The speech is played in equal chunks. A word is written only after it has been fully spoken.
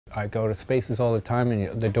I go to spaces all the time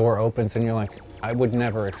and the door opens and you're like, I would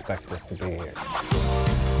never expect this to be here.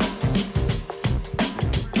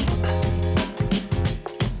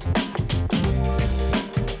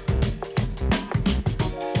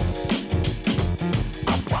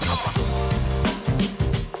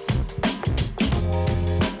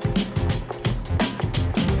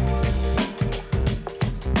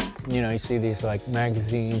 You know, you see these like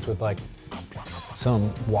magazines with like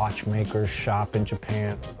some watchmaker's shop in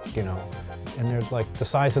Japan, you know, and they're like the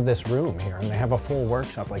size of this room here, and they have a full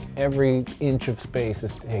workshop. Like every inch of space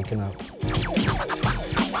is taken up.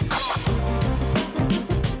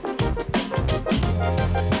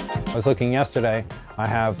 I was looking yesterday, I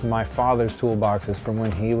have my father's toolboxes from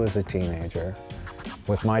when he was a teenager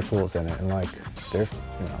with my tools in it, and like, there's,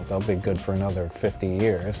 you know, they'll be good for another 50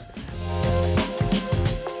 years.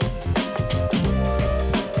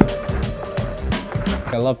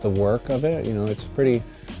 I love the work of it, you know, it's pretty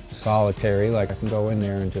solitary. Like I can go in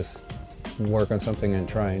there and just work on something and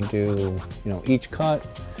try and do, you know, each cut,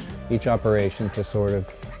 each operation to sort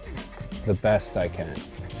of the best I can.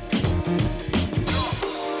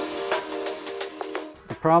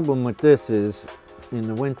 The problem with this is, in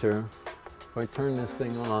the winter, if I turn this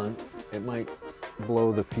thing on, it might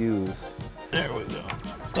blow the fuse. There we go.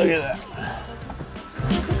 Look at that.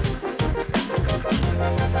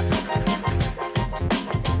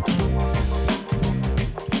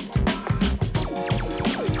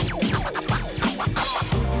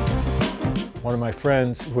 One of my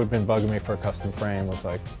friends who had been bugging me for a custom frame was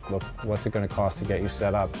like, look, what's it going to cost to get you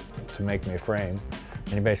set up to make me a frame?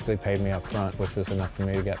 And he basically paid me up front, which was enough for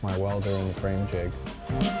me to get my welder and the frame jig.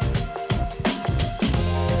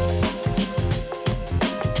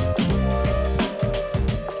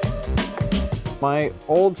 My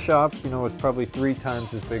old shop, you know, was probably 3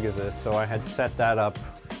 times as big as this, so I had set that up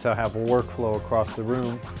to have a workflow across the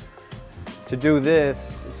room. To do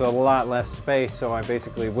this, it's a lot less space, so I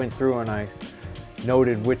basically went through and I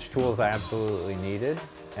noted which tools I absolutely needed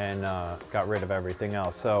and got rid of everything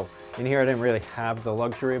else. So in here I didn't really have the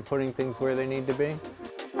luxury of putting things where they need to be.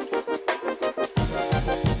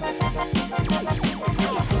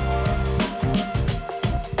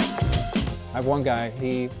 I have one guy,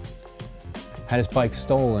 he had his bike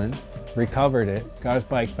stolen, recovered it, got his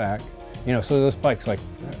bike back. You know, so this bike's like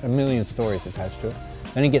a million stories attached to it.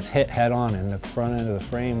 Then he gets hit head on and the front end of the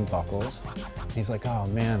frame buckles. He's like, oh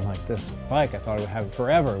man, like this bike, I thought I would have it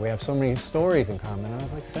forever. We have so many stories in common. And I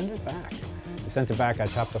was like, send it back. He sent it back, I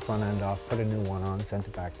chopped the front end off, put a new one on, sent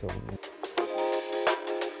it back to him.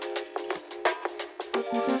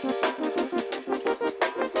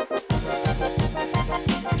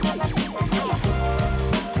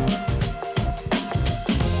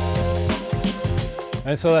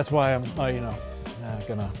 And so that's why I'm, you know,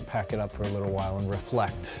 gonna pack it up for a little while and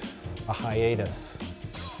reflect a hiatus.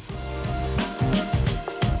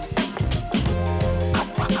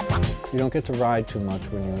 You don't get to ride too much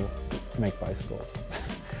when you make bicycles.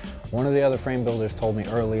 One of the other frame builders told me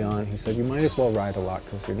early on, he said, you might as well ride a lot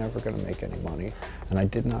because you're never gonna make any money. And I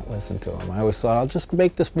did not listen to him. I always thought, I'll just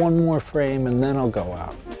make this one more frame and then I'll go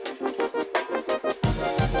out.